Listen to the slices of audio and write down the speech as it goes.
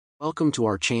Welcome to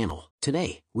our channel.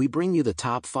 Today, we bring you the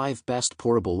top 5 best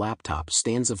portable laptop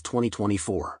stands of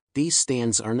 2024. These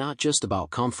stands are not just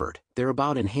about comfort, they're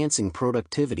about enhancing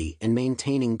productivity and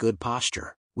maintaining good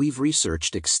posture. We've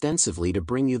researched extensively to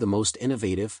bring you the most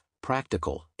innovative,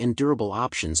 practical, and durable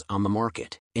options on the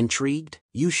market. Intrigued?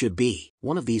 You should be.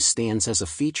 One of these stands has a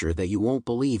feature that you won't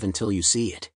believe until you see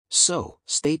it. So,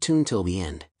 stay tuned till the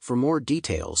end. For more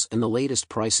details and the latest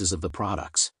prices of the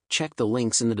products, check the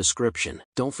links in the description.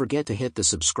 Don't forget to hit the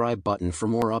subscribe button for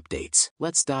more updates.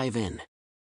 Let's dive in.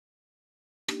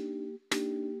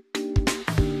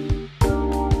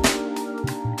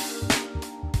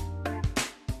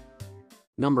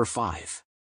 Number 5.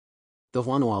 The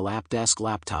HUANUO Lap Desk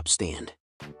Laptop Stand.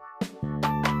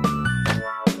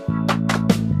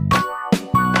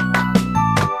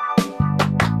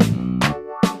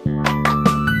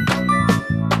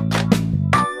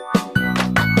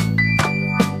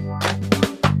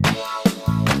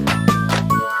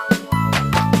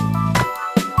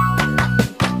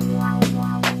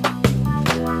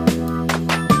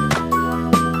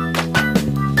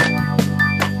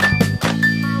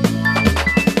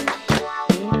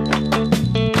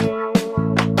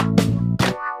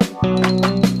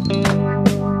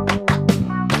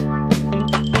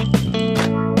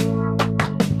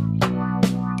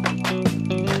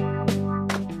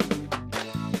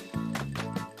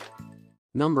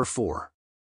 Number 4.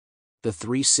 The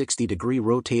 360-degree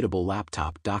Rotatable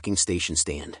Laptop Docking Station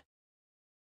Stand.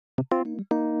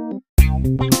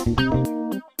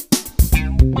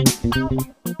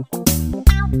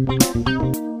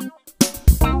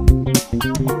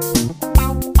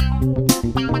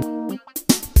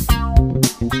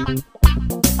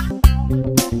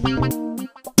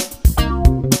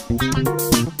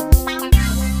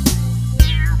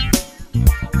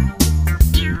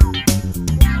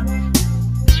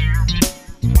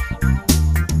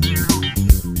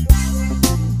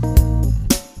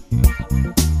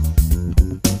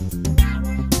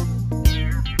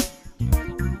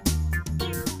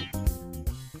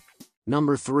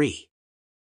 Number 3.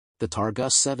 The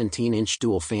Targus 17-inch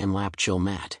dual fan lap chill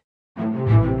mat.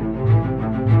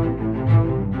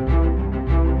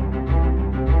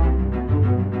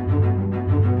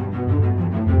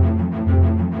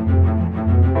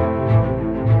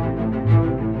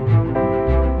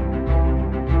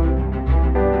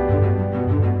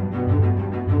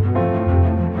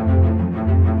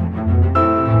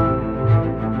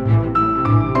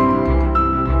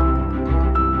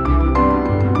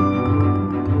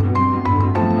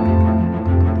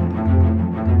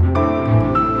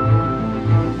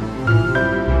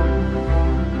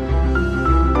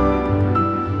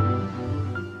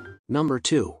 Number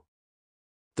 2.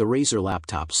 The Razer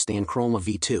Laptop Stand Chroma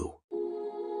V2.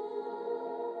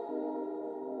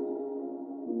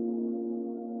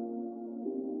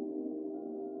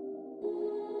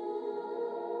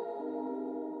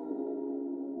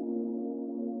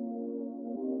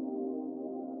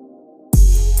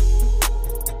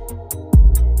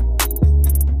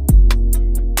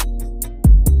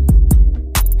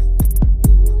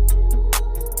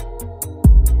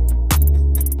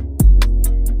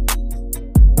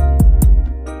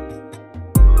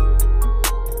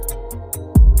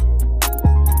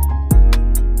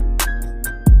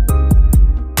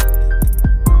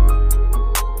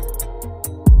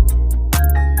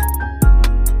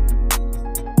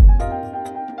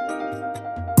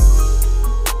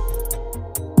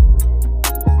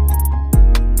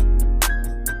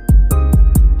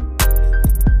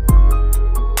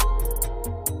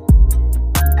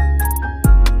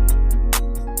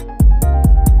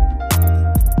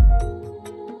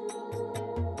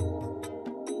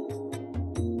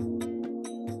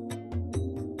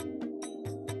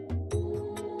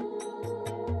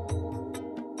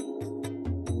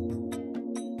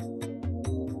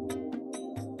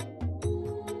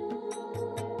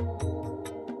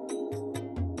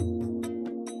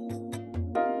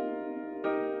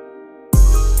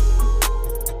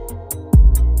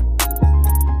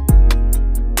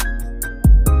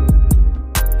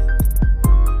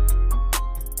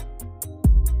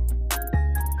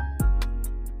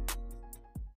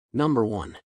 Number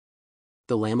 1.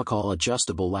 The Lamicall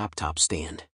Adjustable Laptop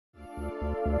Stand.